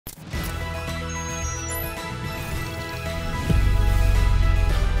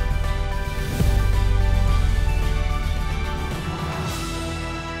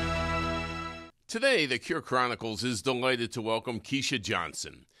Today, the Cure Chronicles is delighted to welcome Kecia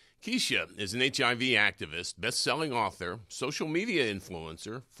Johnson. Kecia is an HIV activist, best-selling author, social media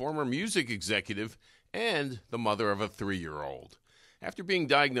influencer, former music executive, and the mother of a 3-year-old. After being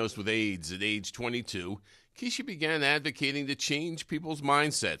diagnosed with AIDS at age 22, Kecia began advocating to change people's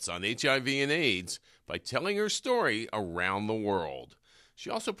mindsets on HIV and AIDS by telling her story around the world. She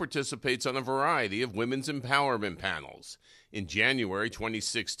also participates on a variety of women's empowerment panels. In January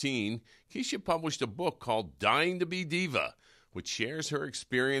 2016, Kecia published a book called Dying to be Diva, which shares her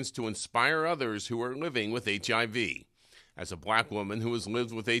experience to inspire others who are living with HIV. As a Black woman who has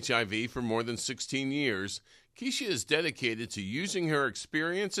lived with HIV for more than 16 years, Kecia is dedicated to using her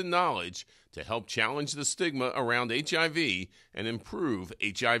experience and knowledge to help challenge the stigma around HIV and improve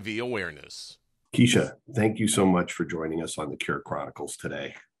HIV awareness. Kecia, thank you so much for joining us on the Cure Chronicles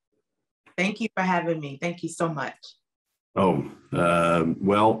today. Thank you for having me. Thank you so much.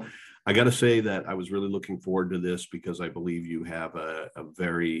 Well, I got to say that I was really looking forward to this because I believe you have a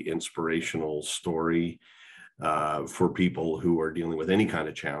very inspirational story for people who are dealing with any kind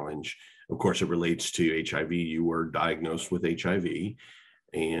of challenge. Of course, it relates to HIV. You were diagnosed with HIV,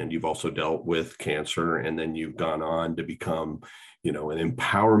 and you've also dealt with cancer, and then you've gone on to become, an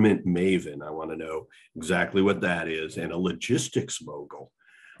empowerment maven. I want to know exactly what that is, and a logistics mogul,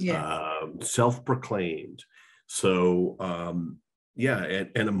 self-proclaimed. So, and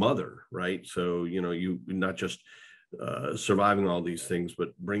a mother, right? So, you not just surviving all these things,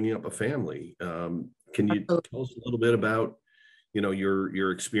 but bringing up a family. Can you tell us a little bit about,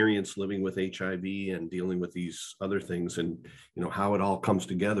 your experience living with HIV and dealing with these other things, and, how it all comes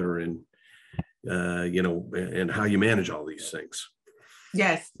together, and, and how you manage all these things?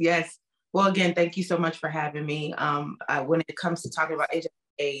 Yes. Well, again, thank you so much for having me. When it comes to talking about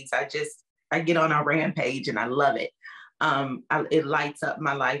HIV/AIDS, I get on a rampage and I love it. It lights up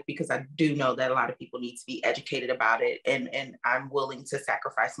my life because I do know that a lot of people need to be educated about it. And I'm willing to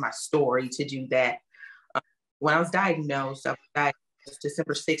sacrifice my story to do that. When I was diagnosed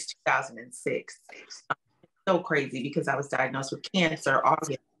December 6, 2006. So crazy because I was diagnosed with cancer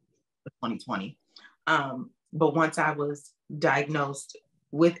August of 2020. But once I was diagnosed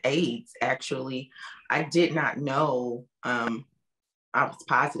with AIDS, actually, I did not know I was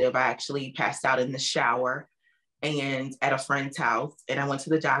positive. I actually passed out in the shower and at a friend's house, and I went to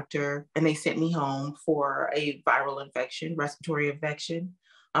the doctor and they sent me home for a viral infection, respiratory infection.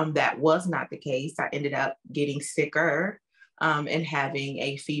 That was not the case. I ended up getting sicker and having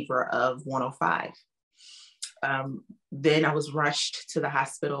a fever of 105. Then I was rushed to the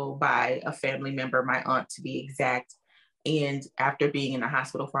hospital by a family member, my aunt to be exact. And after being in the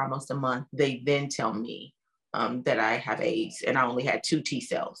hospital for almost a month, they then tell me that I have AIDS, and I only had 2 T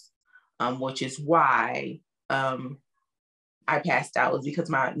cells, which is why I passed out, was because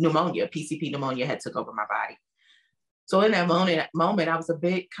my pneumonia, PCP pneumonia, had took over my body. So in that moment, I was a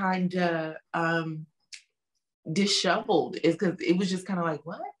bit kind of disheveled, is because it was just kind of like,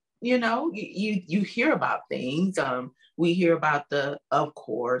 what? You hear about things. We hear about of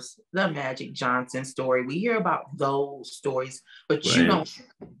course, the Magic Johnson story. We hear about those stories, but right. You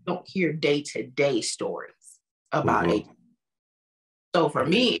don't hear day-to-day stories about it. So for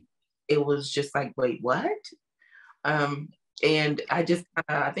me, it was just like, wait, what? And I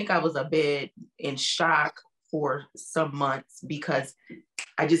think I was a bit in shock for some months because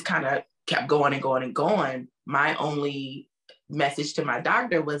I just kind of kept going and going and going. My only message to my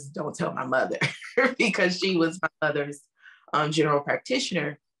doctor was, don't tell my mother, because she was my mother's general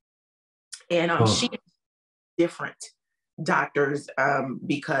practitioner. And she different doctors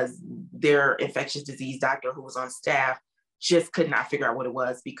because their infectious disease doctor who was on staff just could not figure out what it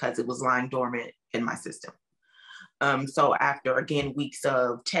was because it was lying dormant in my system. So after, again, weeks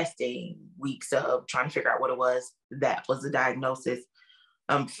of testing, weeks of trying to figure out what it was, that was the diagnosis.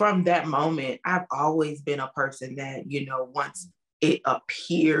 From that moment, I've always been a person that, once it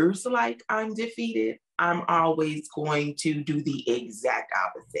appears like I'm defeated, I'm always going to do the exact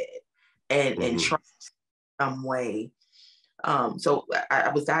opposite and try some way. So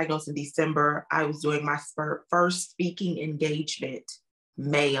I was diagnosed in December. I was doing my first speaking engagement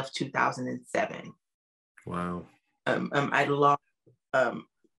May of 2007. Wow. I lost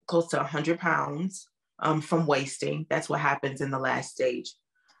close to 100 pounds from wasting. That's what happens in the last stage.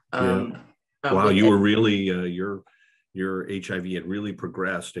 Wow, you were really, your HIV had really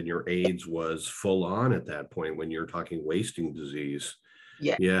progressed and your AIDS was full on at that point when you're talking wasting disease.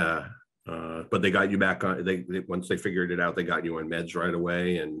 Yeah. But they got you back on, once they figured it out, they got you on meds right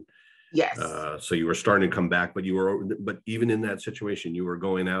away. And yes. So you were starting to come back, but even in that situation, you were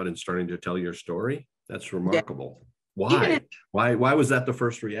going out and starting to tell your story. That's remarkable. Yeah. Why was that the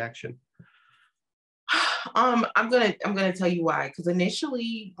first reaction? I'm gonna tell you why. Because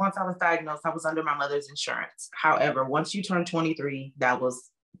initially, once I was diagnosed, I was under my mother's insurance. However, once you turn 23, that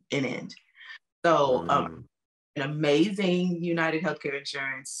was an end. So an amazing United Healthcare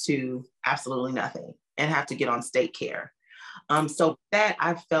insurance to absolutely nothing and have to get on state care. So that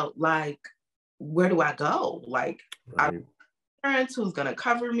I felt like, where do I go? Like, I insurance, who's gonna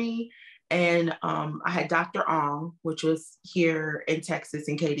cover me? And I had Dr. Ong, which was here in Texas,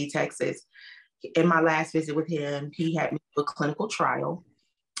 in Katy, Texas. In my last visit with him, he had me do a clinical trial.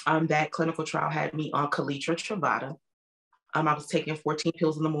 That clinical trial had me on Kaletra Truvada. I was taking 14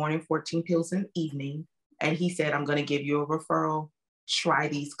 pills in the morning, 14 pills in the evening. And he said, I'm going to give you a referral. Try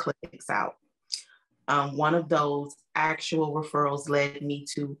these clinics out. One of those actual referrals led me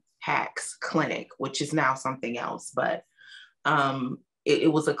to Hacks Clinic, which is now something else. But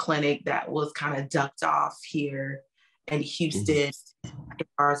it was a clinic that was kind of ducked off here in Houston. Dr.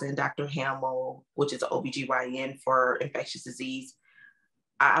 Bars and Dr. Hamill, which is an OBGYN for infectious disease.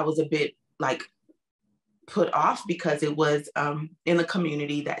 I was a bit like put off because it was in a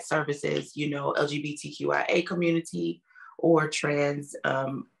community that services, LGBTQIA community or trans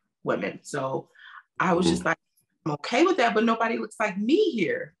women. So I was just like, I'm okay with that, but nobody looks like me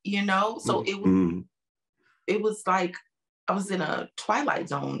here, So it was like I was in a twilight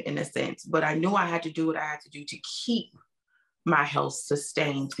zone in a sense, but I knew I had to do what I had to do to keep my health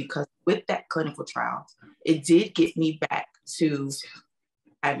sustained, because with that clinical trial, it did get me back to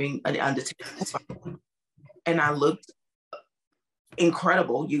having an undetectable. And I looked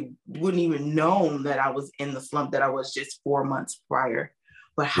incredible. You wouldn't even know that I was in the slump that I was just 4 months prior.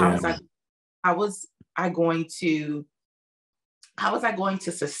 But how was I going to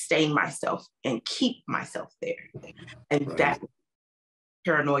sustain myself and keep myself there? And that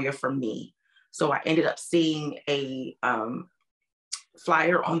paranoia for me. So I ended up seeing a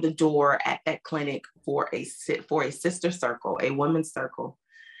flyer on the door at that clinic for a sister circle, a women's circle.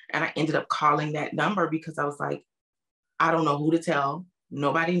 And I ended up calling that number because I was like, I don't know who to tell.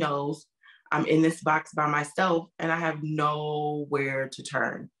 Nobody knows. I'm in this box by myself and I have nowhere to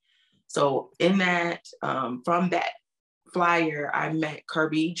turn. So in that, from that flyer, I met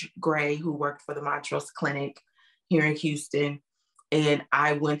Kirby Gray, who worked for the Montrose Clinic here in Houston. And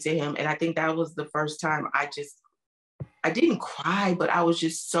I went to him, and I think that was the first time I didn't cry, but I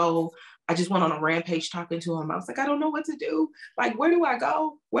just went on a rampage talking to him. I was like, I don't know what to do. Like, where do I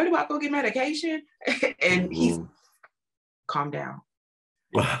go? Where do I go get medication? And he's calm down.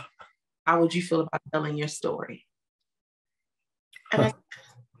 How would you feel about telling your story? And I said,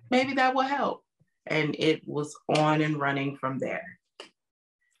 maybe that will help. And it was on and running from there.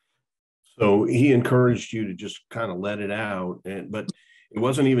 So he encouraged you to just kind of let it out. But it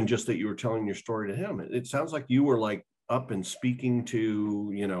wasn't even just that you were telling your story to him. It sounds like you were like up and speaking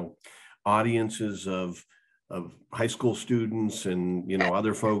to, audiences of high school students and,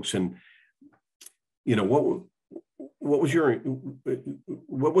 other folks. And, what was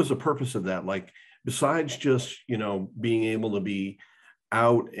the purpose of that? Like, besides just, being able to be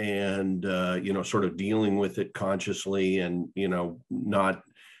out and, sort of dealing with it consciously and, not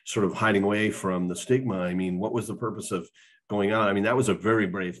sort of hiding away from the stigma. I mean, what was the purpose of going on? I mean, that was a very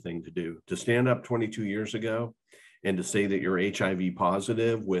brave thing to do, to stand up 22 years ago and to say that you're HIV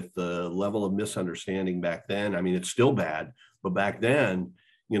positive with the level of misunderstanding back then. I mean, it's still bad, but back then,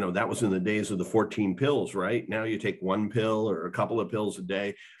 that was in the days of the 14 pills, right? Now you take one pill or a couple of pills a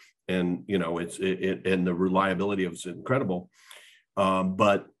day and, and the reliability of it's incredible.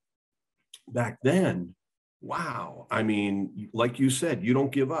 But back then, wow. I mean, like you said, you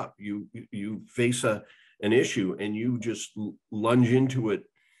don't give up. You face an issue and you just lunge into it,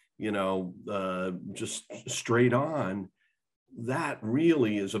 just straight on. That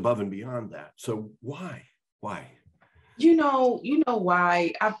really is above and beyond that. So why? You know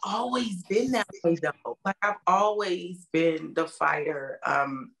why? I've always been that way though. Like, I've always been the fighter.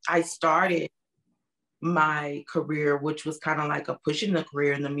 I started my career, which was kind of like a pushing the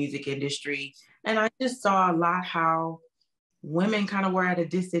career in the music industry. And I just saw a lot how women kind of were at a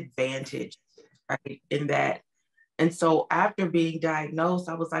disadvantage, right, in that. And so after being diagnosed,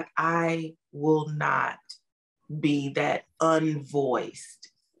 I was like, I will not be that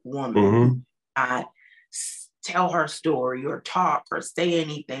unvoiced woman, not tell her story or talk or say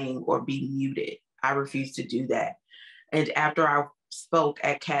anything or be muted. I refuse to do that. And after I spoke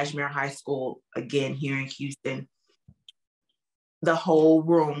at Cashmere High School, again here in Houston, the whole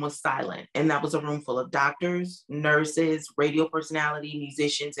room was silent. And that was a room full of doctors, nurses, radio personality,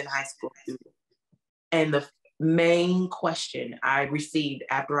 musicians, and high school students. And the main question I received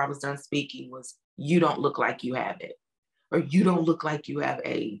after I was done speaking was, you don't look like you have it, or you don't look like you have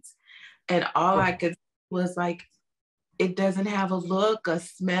AIDS. And all I could was like, it doesn't have a look, a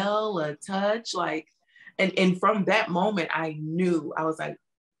smell, a touch, like, and from that moment, I knew, I was like,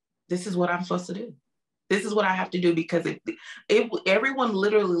 this is what I'm supposed to do. This is what I have to do, because everyone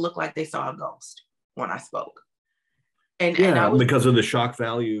literally looked like they saw a ghost when I spoke. And I was, because of the shock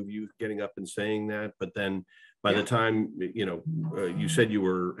value of you getting up and saying that. But then by the time, you said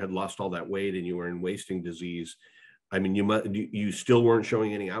you had lost all that weight and you were in wasting disease. I mean, you still weren't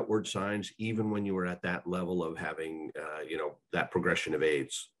showing any outward signs, even when you were at that level of having, that progression of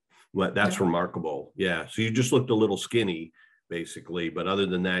AIDS. Well, that's remarkable. Yeah. So you just looked a little skinny, basically. But other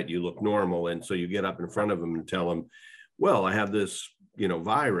than that, you look normal. And so you get up in front of them and tell them, well, I have this,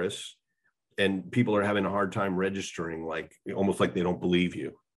 virus, and people are having a hard time registering, like almost like they don't believe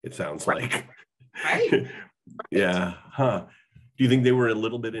you. It sounds like. right. Yeah. Huh. Do you think they were a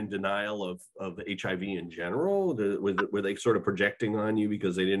little bit in denial of HIV in general? Were they sort of projecting on you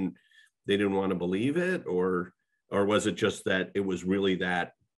because they didn't want to believe it, or was it just that it was really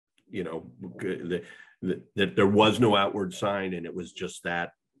that, that there was no outward sign, and it was just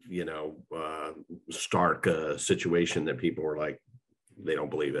that, stark situation that people were like, they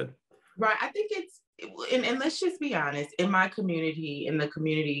don't believe it? Right. I think and let's just be honest, in my community, in the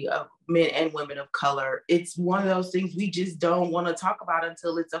community of men and women of color, it's one of those things we just don't want to talk about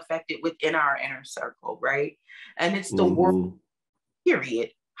until it's affected within our inner circle, right? And it's the world,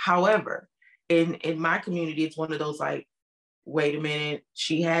 period. However, in my community, it's one of those like, wait a minute,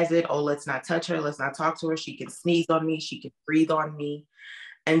 she has it. Oh, let's not touch her. Let's not talk to her. She can sneeze on me. She can breathe on me.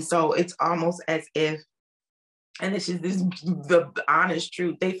 And so it's almost as if, and this is the honest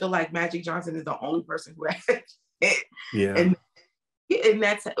truth, they feel like Magic Johnson is the only person who has it. Yeah. And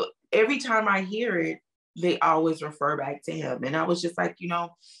that's, every time I hear it, they always refer back to him. And I was just like,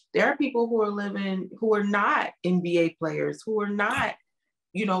 there are people who are not NBA players, who are not,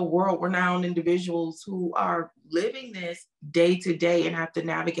 world renowned individuals who are living this day to day and have to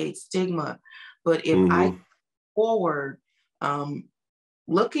navigate stigma. But if I forward,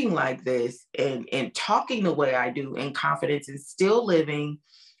 looking like this and talking the way I do in confidence, and still living,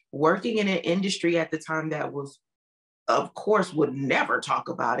 working in an industry at the time that was, of course, would never talk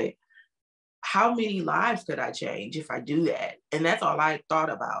about it. How many lives could I change if I do that? And that's all I thought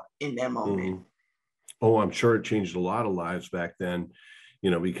about in that moment. Oh, I'm sure it changed a lot of lives back then,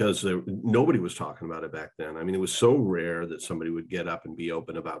 because nobody was talking about it back then. I mean, it was so rare that somebody would get up and be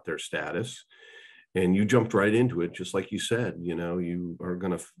open about their status. And you jumped right into it, just like you said, you are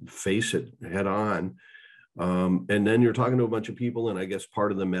going to face it head on. And then you're talking to a bunch of people. And I guess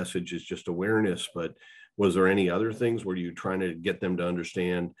part of the message is just awareness. But was there any other things? Were you trying to get them to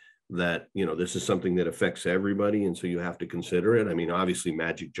understand that, this is something that affects everybody, and so you have to consider it? I mean, obviously,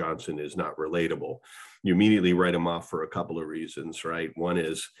 Magic Johnson is not relatable. You immediately write him off for a couple of reasons, right? One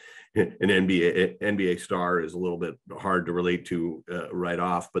is an NBA star is a little bit hard to relate to right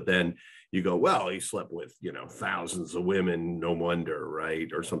off, but then you go, well, he slept with, thousands of women, no wonder, right?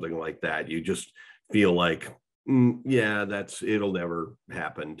 Or something like that. You just feel like, yeah, it'll never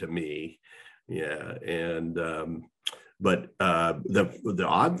happen to me. Yeah. And, but the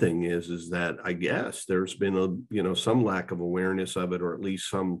odd thing is that I guess there's been some lack of awareness of it, or at least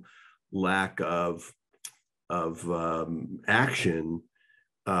some lack of action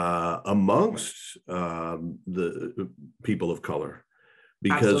amongst the people of color.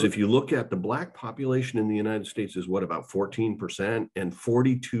 Because Absolutely. If you look at the Black population in the United States is what, about 14%, and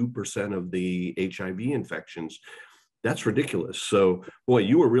 42% of the HIV infections. That's ridiculous. So, boy,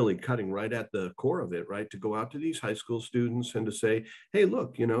 you were really cutting right at the core of it, right? To go out to these high school students and to say, hey,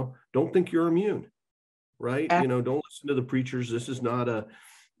 look, don't think you're immune, right? Don't listen to the preachers. This is not a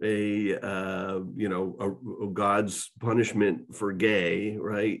God's punishment for gay,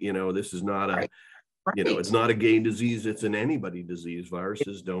 right? This is not a, it's not a gay disease. It's an anybody disease.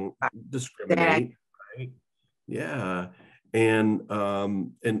 Viruses don't discriminate, right? Yeah. And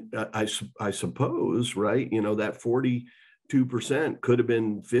I suppose, right, that 42% could have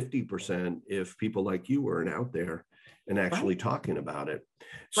been 50% if people like you weren't out there and actually talking about it.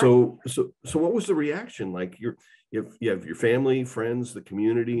 So what was the reaction? Like, you have your family, friends, the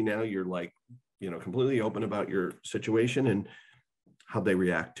community. Now you're like, completely open about your situation, and how'd they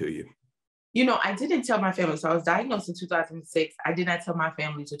react to you? I didn't tell my family. So I was diagnosed in 2006. I did not tell my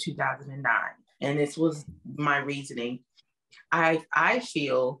family till 2009. And this was my reasoning. I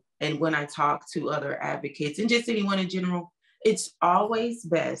feel, and when I talk to other advocates and just anyone in general, it's always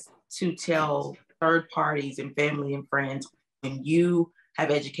best to tell third parties and family and friends when you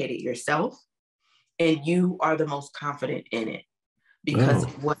have educated yourself and you are the most confident in it. Because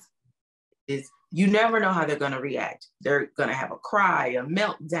what is you never know how they're going to react. They're going to have a cry, a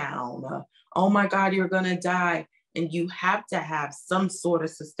meltdown, oh my God, you're going to die. And you have to have some sort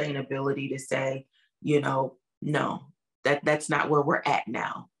of sustainability to say, no, that's not where we're at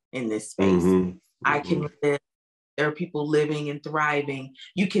now in this space. Mm-hmm. I can live. There are people living and thriving.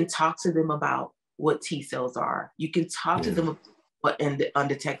 You can talk to them about what T cells are. You can talk to them about what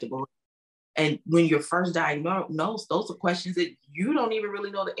undetectable. And when you're first diagnosed, those are questions that you don't even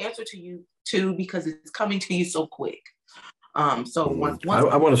really know the answer to because it's coming to you so quick. So once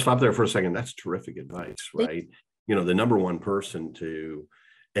I want to stop there for a second. That's terrific advice, right? The number one person to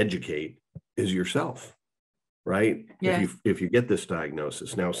educate is yourself, right? Yeah. If you get this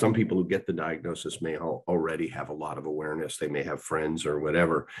diagnosis. Now, some people who get the diagnosis may already have a lot of awareness. They may have friends or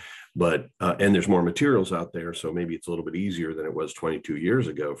whatever, but and there's more materials out there, so maybe it's a little bit easier than it was 22 years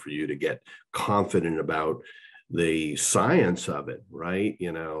ago for you to get confident about the science of it, right?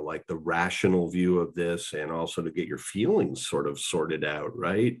 Like the rational view of this, and also to get your feelings sort of sorted out,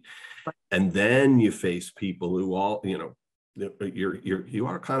 right? And then you face people who all, you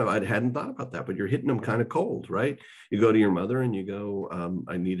are kind of, I hadn't thought about that, but you're hitting them kind of cold, right? You go to your mother and you go,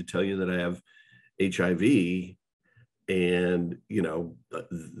 I need to tell you that I have HIV. And,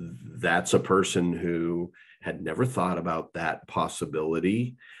 that's a person who had never thought about that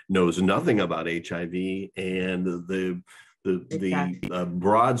possibility, knows nothing about HIV, and the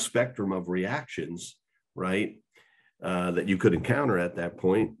broad spectrum of reactions, right, that you could encounter at that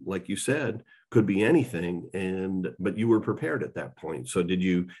point, like you said, could be anything. But you were prepared at that point. So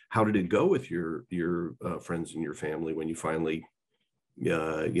how did it go with your friends and your family when you finally,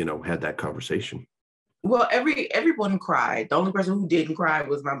 had that conversation? Well, everyone cried. The only person who didn't cry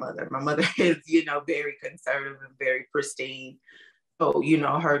was my mother. My mother is, very conservative and very pristine. So,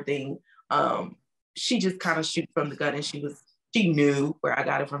 her thing, she just kind of shoot from the gun, and she knew where I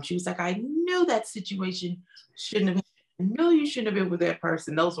got it from. She was like, I knew that situation shouldn't have been. No, you shouldn't have been with that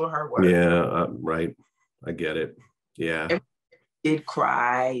person. Those were her words. Yeah, right. I get it. Yeah. Everyone did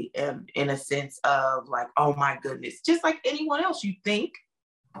cry in a sense of like, oh my goodness, just like anyone else, you think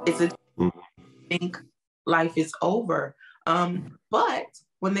think life is over. But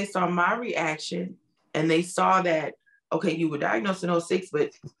when they saw my reaction and they saw that, okay, you were diagnosed in 2006,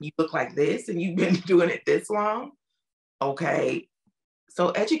 but you look like this and you've been doing it this long. Okay,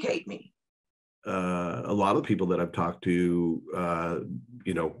 so educate me. A lot of people that I've talked to,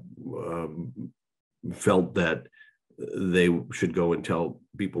 felt that they should go and tell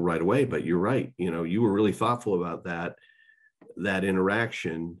people right away. But you're right. You were really thoughtful about that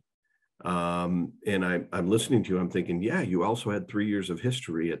interaction. And I'm listening to you. I'm thinking, yeah, you also had 3 years of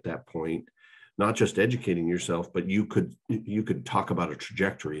history at that point, not just educating yourself, but you could talk about a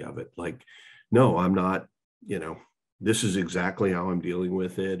trajectory of it. Like, no, I'm not, this is exactly how I'm dealing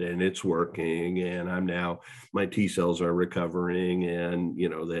with it, and it's working, and my T cells are recovering, and,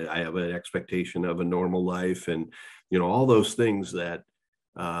 I have an expectation of a normal life, and, all those things that,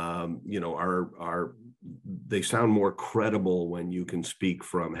 they sound more credible when you can speak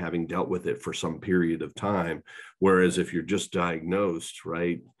from having dealt with it for some period of time. Whereas if you're just diagnosed,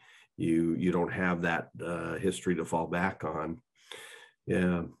 right, you don't have that history to fall back on.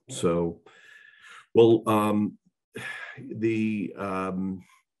 Yeah. So, well, one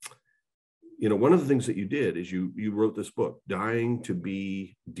of the things that you did is you wrote this book, Dying to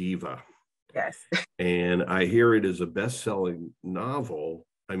Be Diva. Yes. And I hear it is a best-selling novel.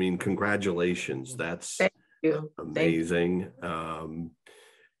 I mean, congratulations. That's Thank you. Amazing. I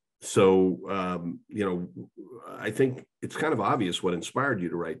think it's kind of obvious what inspired you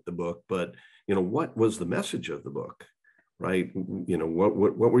to write the book, but, what was the message of the book, right? What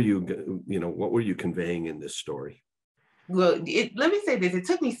were you conveying in this story? Well, let me say this. It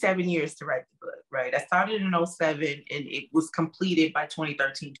took me 7 years to write the book, right? I started in 2007 and it was completed by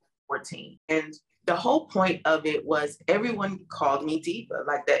 2013, 2014. And the whole point of it was everyone called me diva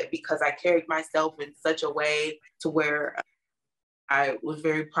like that because I carried myself in such a way to where I was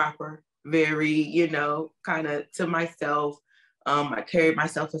very proper, very, kind of to myself. I carried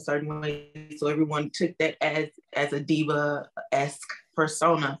myself a certain way. So everyone took that as a diva-esque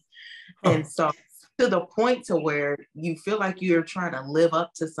persona. Oh. And so to the point to where you feel like you're trying to live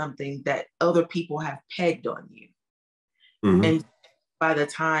up to something that other people have pegged on you. Mm-hmm. And by the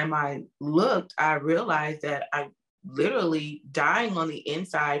time I looked, I realized that I literally dying on the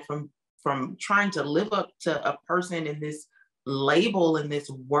inside from trying to live up to a person in this label and this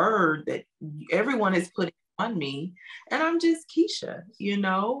word that everyone is putting on me. And I'm just Kecia,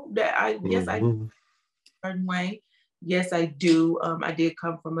 that I, yes, I a certain way, Yes, I do. I did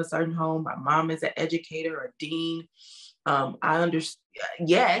come from a certain home. My mom is an educator, a dean. I understand.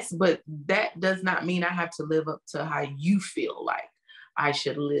 Yes, but that does not mean I have to live up to how you feel like I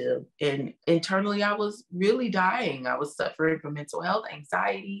should live. And internally, I was really dying. I was suffering from mental health,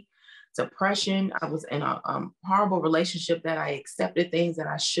 anxiety, depression. I was in a horrible relationship that I accepted things that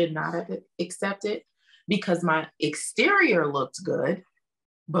I should not have accepted because my exterior looked good,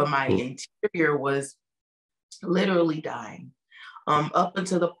 but my interior was literally dying. Up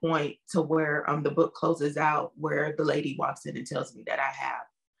until the point to where the book closes out, where the lady walks in and tells me that I have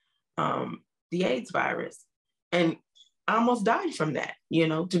the AIDS virus. And I almost died from that,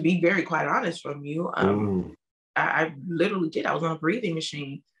 to be very quite honest from you. I literally did. I was on a breathing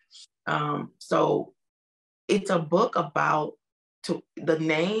machine. So it's a book about, the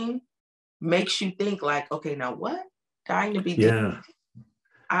name makes you think like, okay, now what? Dying to be Yeah.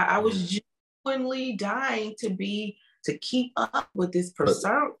 I was genuinely dying to keep up with this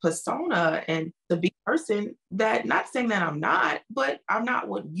persona and to be a person that, not saying that I'm not, but I'm not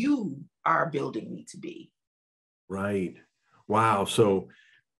what you are building me to be. Right. Wow. So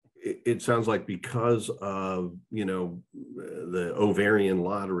it sounds like because of, the ovarian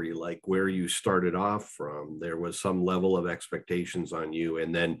lottery, like where you started off from, there was some level of expectations on you,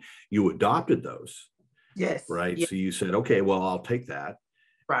 and then you adopted those. Yes. Right. Yes. So you said, okay, well, I'll take that.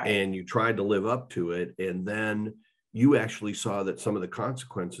 Right. And you tried to live up to it. And then you actually saw that some of the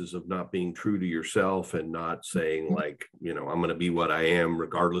consequences of not being true to yourself and not saying like, I'm going to be what I am,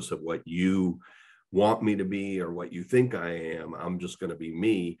 regardless of what you want me to be or what you think I am. I'm just going to be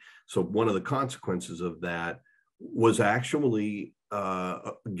me. So one of the consequences of that was actually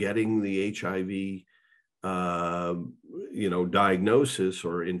getting the HIV, diagnosis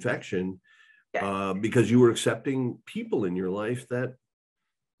or infection, because you were accepting people in your life that,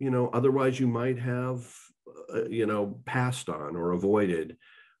 otherwise you might have, passed on or avoided,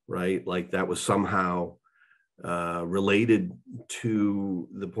 right? Like that was somehow related to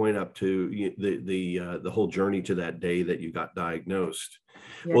the point up to the whole journey to that day that you got diagnosed.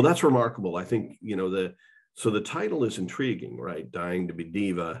 Yeah. Well, that's remarkable. I think, so the title is intriguing, right? Dying to be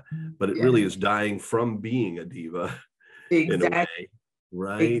diva, but it really is dying from being a diva. Exactly. In a way,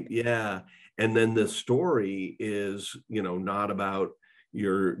 right? Exactly. Yeah. And then the story is, not about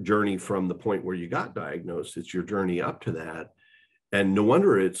your journey from the point where you got diagnosed. It's your journey up to that. And no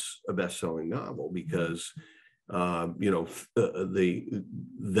wonder it's a best-selling novel, because that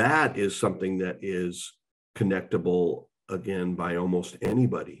is something that is connectable again by almost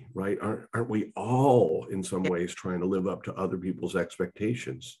anybody, right? Aren't we all in some ways trying to live up to other people's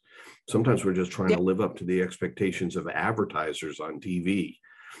expectations? Sometimes we're just trying to live up to the expectations of advertisers on TV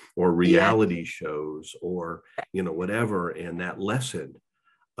or reality shows or, whatever. And that lesson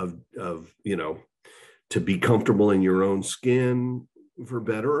of, to be comfortable in your own skin, for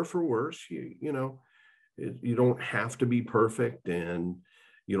better or for worse, you don't have to be perfect, and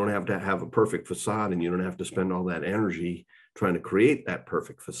you don't have to have a perfect facade, and you don't have to spend all that energy trying to create that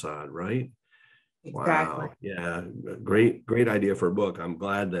perfect facade, right? Exactly. Wow. Yeah. Great idea for a book. I'm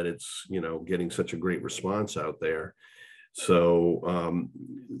glad that it's, getting such a great response out there. So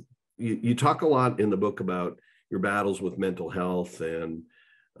you talk a lot in the book about your battles with mental health, and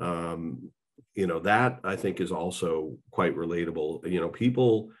that I think is also quite relatable.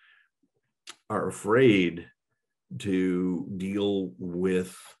 People are afraid to deal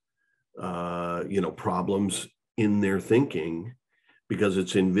with, problems in their thinking because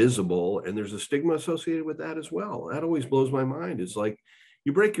it's invisible, and there's a stigma associated with that as well. That always blows my mind. It's like,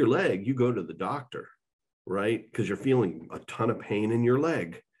 you break your leg, you go to the doctor, right? Because you're feeling a ton of pain in your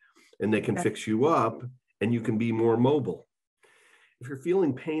leg, and they can fix you up and you can be more mobile. If you're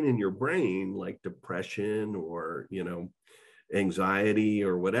feeling pain in your brain, like depression or, anxiety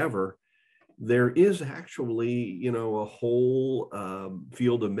or whatever, there is actually, a whole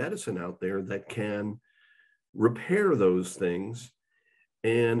field of medicine out there that can repair those things.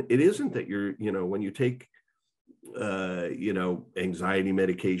 And it isn't that you're, when you take, anxiety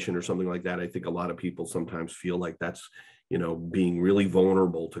medication or something like that, I think a lot of people sometimes feel like that's, being really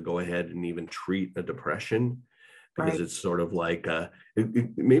vulnerable to go ahead and even treat a depression, because it's sort of like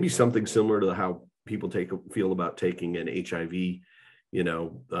maybe something similar to how people feel about taking an HIV,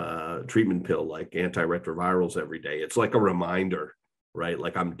 treatment pill, like antiretrovirals every day. It's like a reminder, right?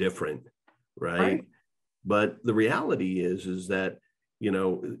 Like, I'm different, right? But the reality is that,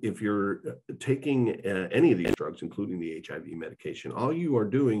 if you're taking any of these drugs, including the HIV medication, all you are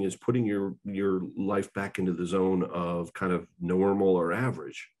doing is putting your life back into the zone of kind of normal or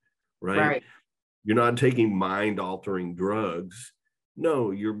average, right? You're not taking mind-altering drugs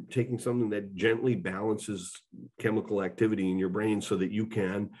No, you're taking something that gently balances chemical activity in your brain so that you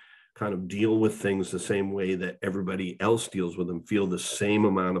can kind of deal with things the same way that everybody else deals with them, feel the same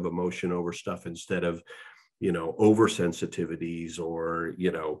amount of emotion over stuff instead of, oversensitivities or,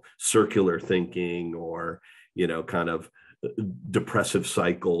 circular thinking or, kind of depressive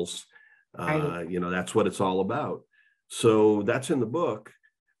cycles. That's what it's all about. So that's in the book.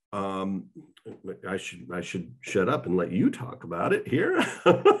 I should shut up and let you talk about it here.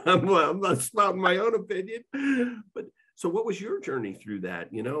 I'm not spouting my own opinion, but so what was your journey through that?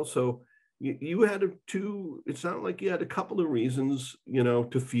 So you had it sounded like you had a couple of reasons,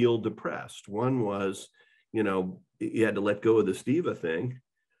 to feel depressed. One was, you had to let go of this diva thing,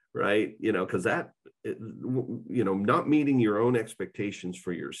 right? Because that, not meeting your own expectations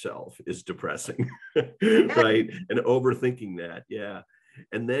for yourself is depressing, right? And overthinking that. Yeah.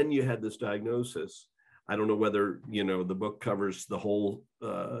 And then you had this diagnosis. I don't know whether, the book covers the whole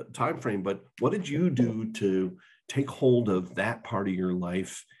time frame, but what did you do to take hold of that part of your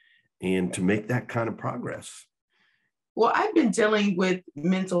life and to make that kind of progress? Well, I've been dealing with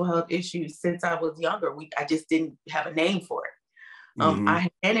mental health issues since I was younger. I just didn't have a name for it. I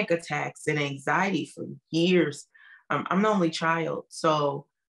had panic attacks and anxiety for years. I'm the only child, so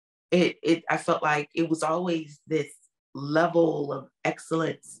I felt like it was always this level of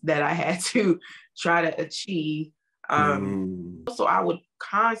excellence that I had to try to achieve. So I would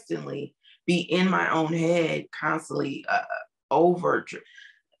constantly be in my own head, constantly overachieving,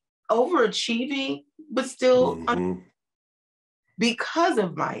 but still because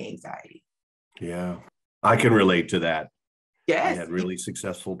of my anxiety. Yeah, I can relate to that. Yes. I had really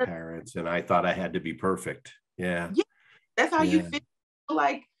successful parents and I thought I had to be perfect. Yeah. That's how you feel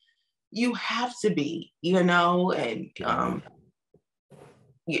like you have to be, and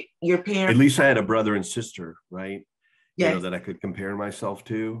your parents. At least I had a brother and sister, right? Yes. That I could compare myself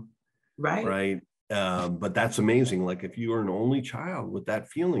to. Right. Right. But that's amazing. Like if you are an only child with that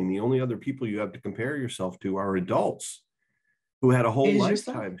feeling, the only other people you have to compare yourself to are adults who had a whole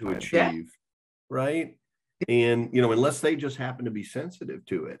lifetime to achieve. Right. And, unless they just happen to be sensitive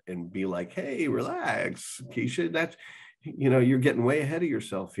to it and be like, hey, relax, Kecia, that's, you're getting way ahead of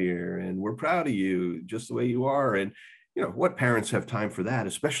yourself here. And we're proud of you just the way you are. And, what parents have time for that,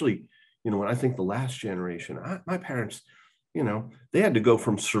 especially, when I think the last generation, my parents, they had to go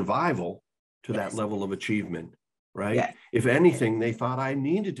from survival to that level of achievement, right? Yes. If anything, they thought I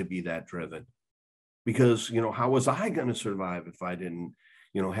needed to be that driven because, how was I going to survive if I didn't,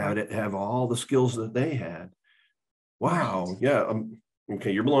 have all the skills that they had? Wow. Right. Yeah.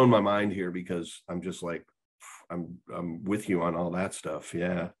 Okay. You're blowing my mind here because I'm just like, I'm with you on all that stuff.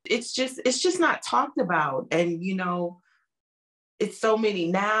 Yeah. It's just not talked about. And, it's so many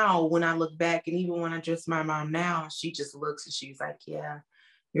now when I look back, and even when I address my mom now, she just looks and she's like, yeah,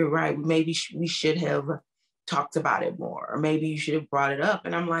 you're right. Maybe we should have talked about it more, or maybe you should have brought it up.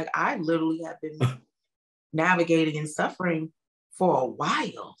 And I'm like, I literally have been navigating and suffering for a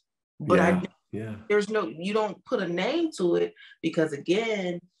while, but there's you don't put a name to it because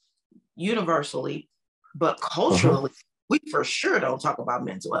again, universally, but culturally, we for sure don't talk about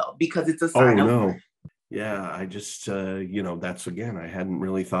mental health because it's a sign of. No. Yeah, I just, that's again, I hadn't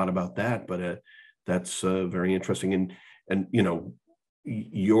really thought about that, but that's very interesting. And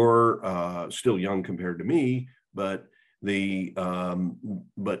you're still young compared to me, but when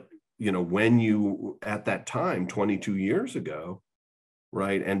you, at that time, 22 years ago,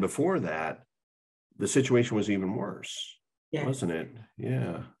 right, and before that, the situation was even worse, wasn't it?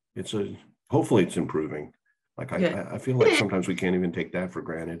 Yeah, hopefully it's improving. Like, I feel like sometimes we can't even take that for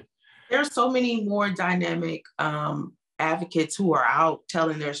granted. There's so many more dynamic advocates who are out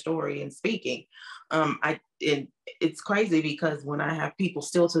telling their story and speaking. It's crazy because when I have people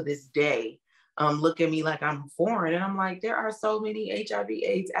still to this day look at me like I'm foreign, and I'm like, there are so many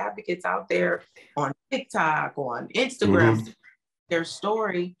HIV/AIDS advocates out there on TikTok, on Instagram, their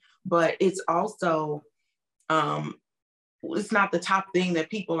story, but it's also it's not the top thing that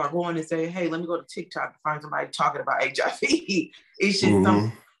people are going to say, hey, let me go to TikTok to find somebody talking about HIV. It's just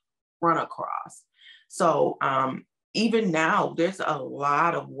something run across. So even now, there's a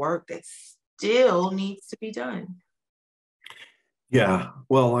lot of work that still needs to be done. Yeah.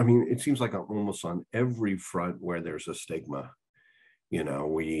 Well, I mean, it seems like almost on every front where there's a stigma,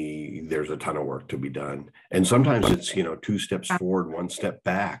 there's a ton of work to be done. And sometimes it's, 2 steps forward, 1 step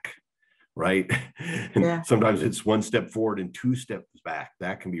back, right? And sometimes it's 1 step forward and 2 steps back.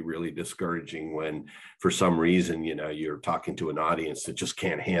 That can be really discouraging when for some reason, you're talking to an audience that just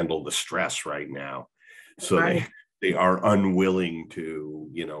can't handle the stress right now. So they are unwilling to,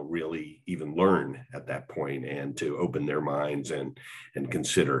 really even learn at that point and to open their minds and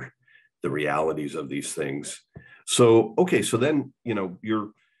consider the realities of these things. So, okay, so then,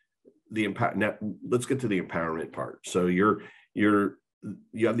 you're now let's get to the empowerment part. So you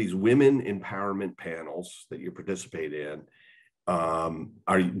have these women empowerment panels that you participate in.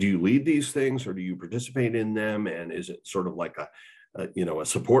 Do you lead these things, or do you participate in them? And is it sort of like a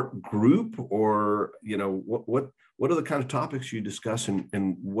support group, or what are the kind of topics you discuss,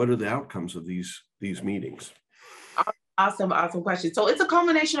 and what are the outcomes of these meetings? Awesome question. So it's a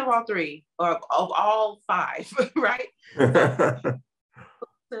combination of all three, or of all five, right?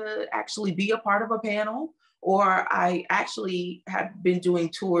 So to actually be a part of a panel, or I actually have been doing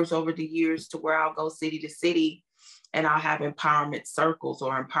tours over the years to where I'll go city to city, and I'll have empowerment circles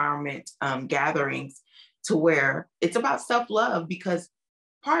or empowerment gatherings, to where it's about self-love. Because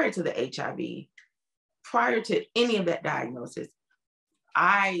prior to the HIV, prior to any of that diagnosis,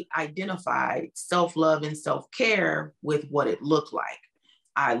 I identified self-love and self-care with what it looked like.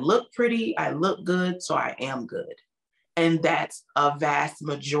 I look pretty, I look good, so I am good. And that's a vast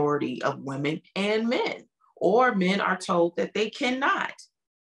majority of women and men. Or men are told that they cannot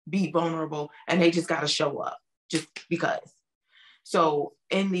be vulnerable and they just got to show up just because. So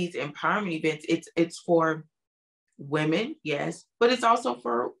in these empowerment events, it's for women, yes, but it's also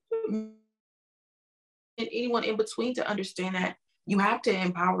for anyone in between, to understand that you have to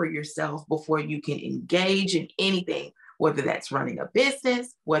empower yourself before you can engage in anything, whether that's running a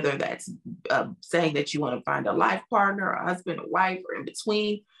business, whether that's saying that you want to find a life partner, a husband, a wife, or in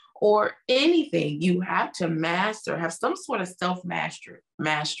between, or anything. You have to have some sort of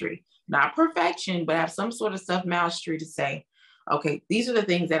self-mastery, not perfection, but have some sort of self-mastery to say, okay, these are the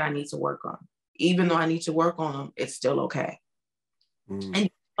things that I need to work on. Even though I need to work on them, it's still okay. And you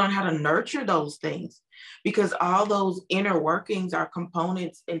learn how to nurture those things, because all those inner workings are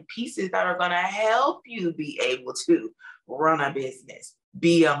components and pieces that are going to help you be able to run a business,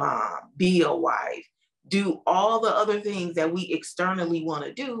 be a mom, be a wife, do all the other things that we externally want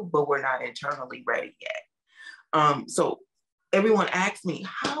to do, but we're not internally ready yet. So everyone asks me,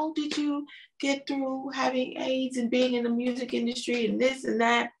 how did you get through having AIDS and being in the music industry and this and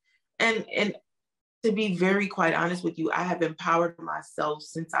that? And to be very quite honest with you, I have empowered myself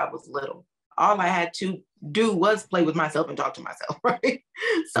since I was little. All I had to do was play with myself and talk to myself, right?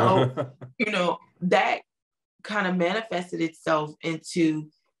 So, that kind of manifested itself into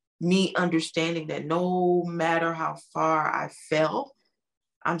me understanding that no matter how far I fell,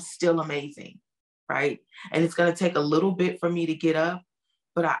 I'm still amazing, right? And it's going to take a little bit for me to get up,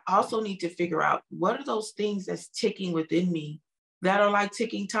 but I also need to figure out what are those things that's ticking within me that are like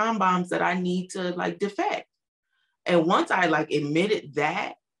ticking time bombs that I need to defect. And once I admitted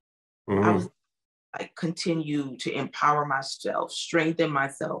that, I was continue to empower myself, strengthen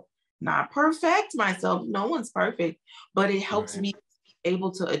myself, not perfect myself. No one's perfect, but it helps me be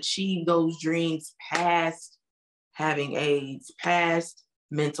able to achieve those dreams past having AIDS, past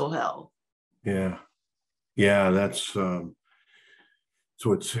mental health. Yeah. That's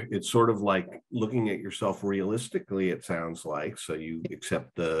so it's sort of like looking at yourself realistically, it sounds like. So you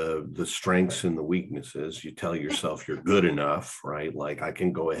accept the strengths and the weaknesses. You tell yourself you're good enough, right? Like, I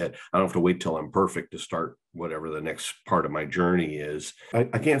can go ahead. I don't have to wait till I'm perfect to start whatever the next part of my journey is. I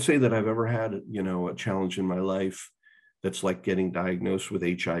can't say that I've ever had, a challenge in my life that's like getting diagnosed with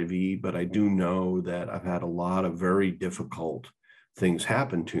HIV, but I do know that I've had a lot of very difficult things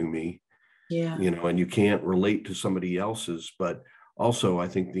happen to me. Yeah. And you can't relate to somebody else's, but also, I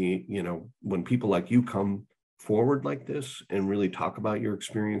think when people like you come forward like this and really talk about your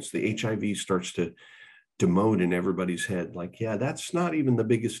experience, the HIV starts to demote in everybody's head. Like, yeah, that's not even the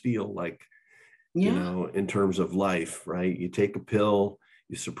biggest deal. In terms of life, right? You take a pill,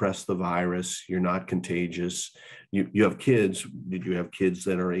 you suppress the virus, you're not contagious. You have kids. Did you have kids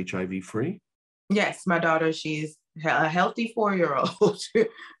that are HIV free? Yes, my daughter, she's a healthy 4-year-old.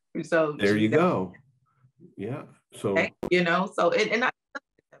 So there you go. Yeah. So, and I,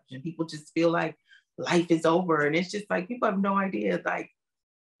 people just feel like life is over. And it's just people have no idea.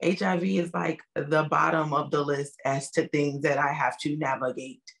 HIV is the bottom of the list as to things that I have to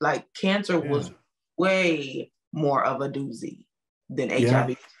navigate. Cancer was way more of a doozy than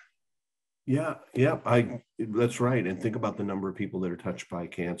HIV. Yeah. That's right. And think about the number of people that are touched by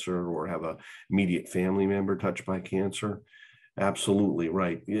cancer or have a immediate family member touched by cancer. Absolutely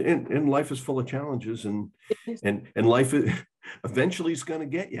right. And life is full of challenges, and life eventually is going to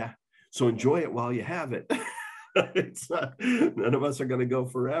get you. So enjoy it while you have it. None of us are going to go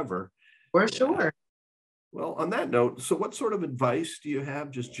forever. For sure. Well, on that note, so what sort of advice do you have,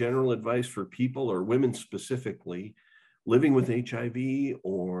 just general advice for people or women specifically living with HIV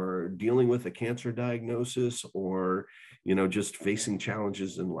or dealing with a cancer diagnosis or, just facing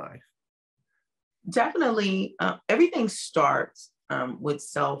challenges in life? Definitely, everything starts with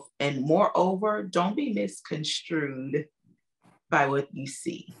self, and moreover, don't be misconstrued by what you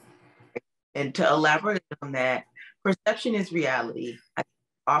see. And to elaborate on that, perception is reality.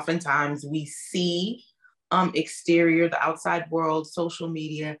 Oftentimes we see exterior, the outside world, social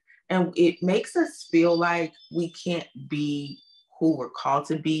media, and it makes us feel like we can't be who we're called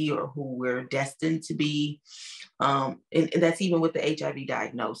to be or who we're destined to be. And that's even with the HIV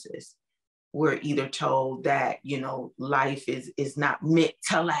diagnosis. We're either told that, life is not meant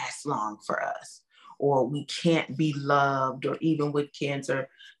to last long for us, or we can't be loved, or even with cancer,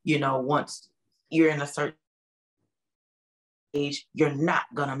 once you're in a certain age, you're not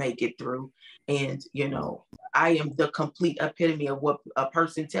gonna make it through. And I am the complete epitome of what a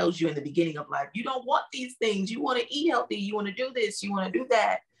person tells you in the beginning of life. You don't want these things. You want to eat healthy. You want to do this. You want to do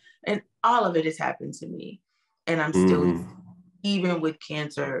that. And all of it has happened to me. And I'm still, even with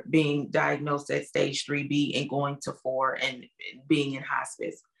cancer, being diagnosed at stage 3B and going to 4 and being in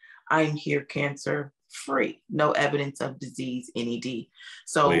hospice, I'm here cancer free, no evidence of disease, NED.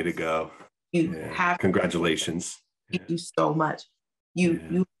 So way to go. You have congratulations. Thank you so much.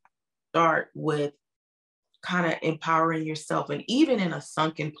 You start with kind of empowering yourself, and even in a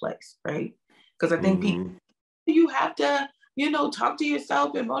sunken place, right? Because I think people, you have to, talk to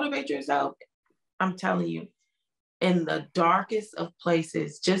yourself and motivate yourself. I'm telling you, in the darkest of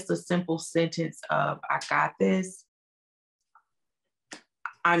places, just a simple sentence of "I got this."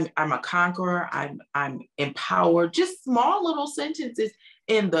 I'm a conqueror. I'm empowered. Just small little sentences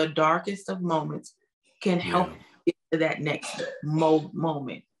in the darkest of moments can help get to that next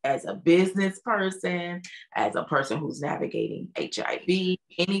moment. As a business person, as a person who's navigating HIV,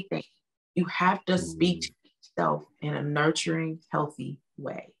 anything, you have to speak to yourself in a nurturing, healthy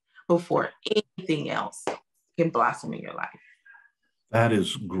way before anything else can blossom in your life. That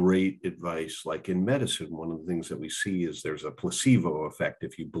is great advice. Like in medicine, one of the things that we see is there's a placebo effect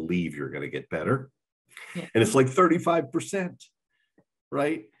if you believe you're going to get better. Yeah. And it's like 35%,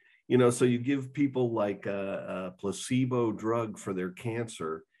 right? So you give people like a placebo drug for their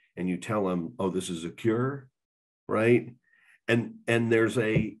cancer and you tell them, oh, this is a cure, right? And there's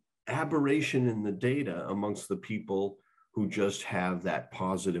a aberration in the data amongst the people who just have that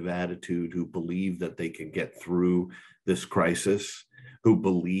positive attitude, who believe that they can get through this crisis, who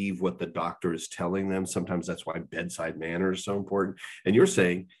believe what the doctor is telling them. Sometimes that's why bedside manner is so important. And you're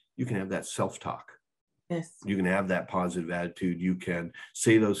saying you can have that self-talk. Yes. You can have that positive attitude. You can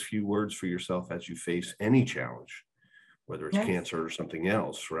say those few words for yourself as you face any challenge, whether it's cancer or something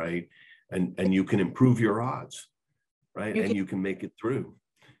else, right? And you can improve your odds, right? And you can make it through.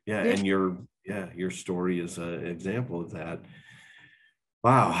 Yeah. And your story is an example of that.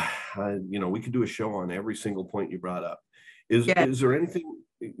 Wow. We could do a show on every single point you brought up. Is there anything,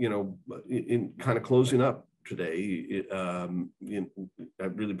 in kind of closing up today, I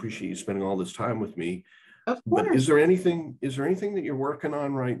really appreciate you spending all this time with me. Of course. But is there anything that you're working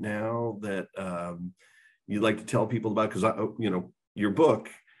on right now that you'd like to tell people about? Because your book,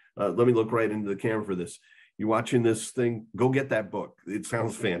 let me look right into the camera for this. You're watching this thing, go get that book. It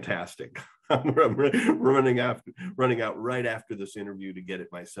sounds fantastic. I'm running out right after this interview to get it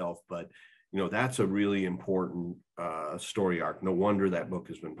myself. But that's a really important story arc. No wonder that book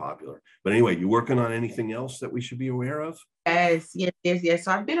has been popular. But anyway, you working on anything else that we should be aware of? Yes.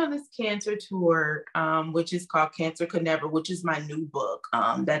 So I've been on this cancer tour, which is called Cancer Could Never, which is my new book.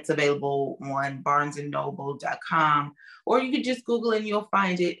 That's available on barnesandnoble.com, or you could just Google it and you'll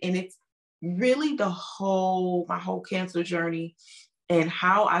find it. And it's really my whole cancer journey and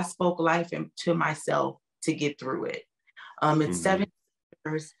how I spoke life into myself to get through it. It's 7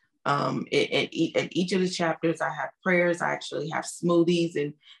 years. In each of the chapters, I have prayers. I actually have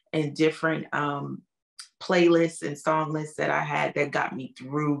smoothies and different playlists and song lists that I had that got me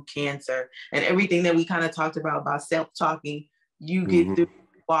through cancer, and everything that we kind of talked about self-talking. You get through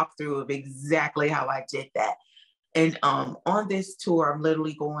walkthrough of exactly how I did that. And on this tour, I'm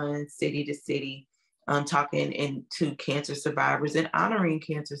literally going city to city, talking to cancer survivors and honoring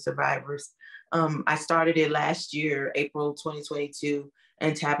cancer survivors. I started it last year, April 2022,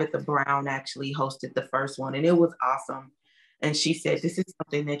 and Tabitha Brown actually hosted the first one, and it was awesome. And she said, this is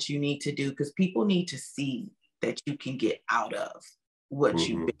something that you need to do because people need to see that you can get out of what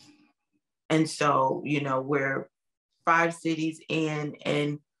you've been. And so, we're 5 cities in,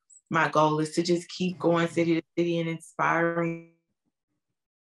 and my goal is to just keep going city to city and inspiring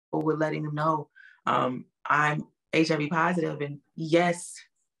people with letting them know I'm I'm HIV positive. And yes,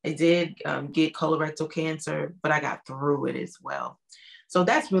 I did get colorectal cancer, but I got through it as well. So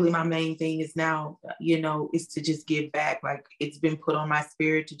that's really my main thing is now, is to just give back. Like it's been put on my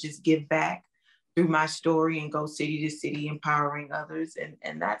spirit to just give back through my story and go city to city, empowering others.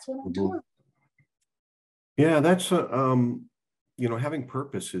 And that's what I'm doing. Yeah, that's, having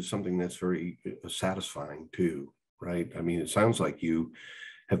purpose is something that's very satisfying too, right? I mean, it sounds like you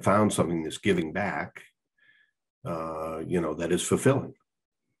have found something that's giving back, that is fulfilling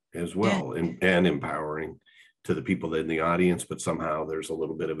as well, and empowering to the people in the audience, but somehow there's a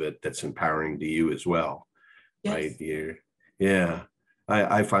little bit of it that's empowering to you as well, right? Yeah.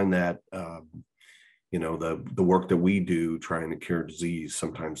 I find that, the work that we do trying to cure disease,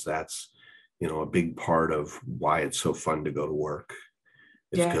 sometimes that's, a big part of why it's so fun to go to work.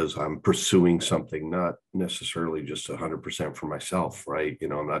 It's because I'm pursuing something, not necessarily just 100% for myself, right?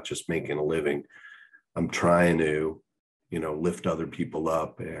 I'm not just making a living. I'm trying to, lift other people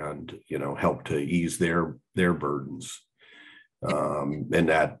up and, help to ease their burdens. And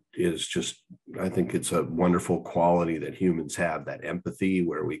that is just, I think it's a wonderful quality that humans have, that empathy,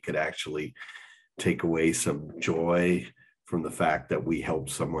 where we could actually take away some joy from the fact that we help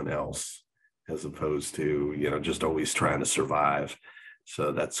someone else, as opposed to, just always trying to survive.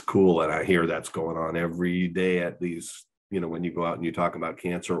 So that's cool. And I hear that's going on every day at these, when you go out and you talk about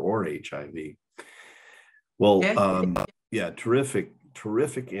cancer or HIV. Well,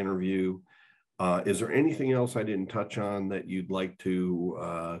 terrific interview. Is there anything else I didn't touch on that you'd like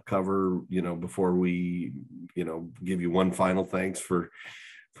to cover, before we, give you one final thanks for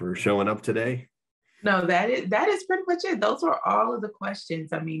showing up today? No, that is pretty much it. Those were all of the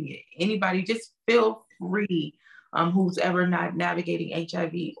questions. I mean, anybody just feel free, who's ever not navigating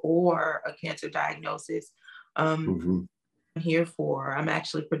HIV or a cancer diagnosis. I'm here for. I'm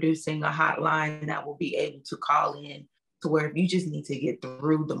actually producing a hotline that will be able to call in to where if you just need to get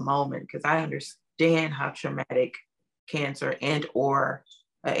through the moment, because I understand how traumatic cancer and or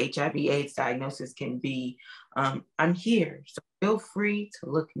a HIV/AIDS diagnosis can be. I'm here. So feel free to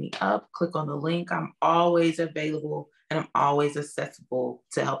look me up, click on the link. I'm always available and I'm always accessible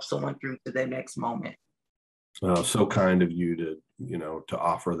to help someone through to their next moment. So kind of you to, to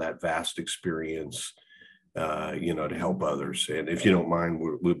offer that vast experience, to help others. And if you don't mind,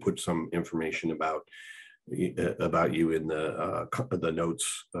 we'll put some information about you in the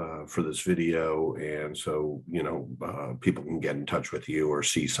notes for this video, and so people can get in touch with you or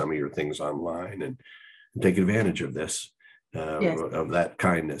see some of your things online and take advantage of this, of that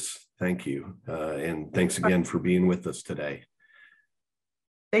kindness. Thank you, and thanks again for being with us today.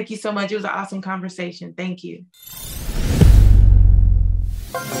 Thank you so much. It was an awesome conversation. Thank you.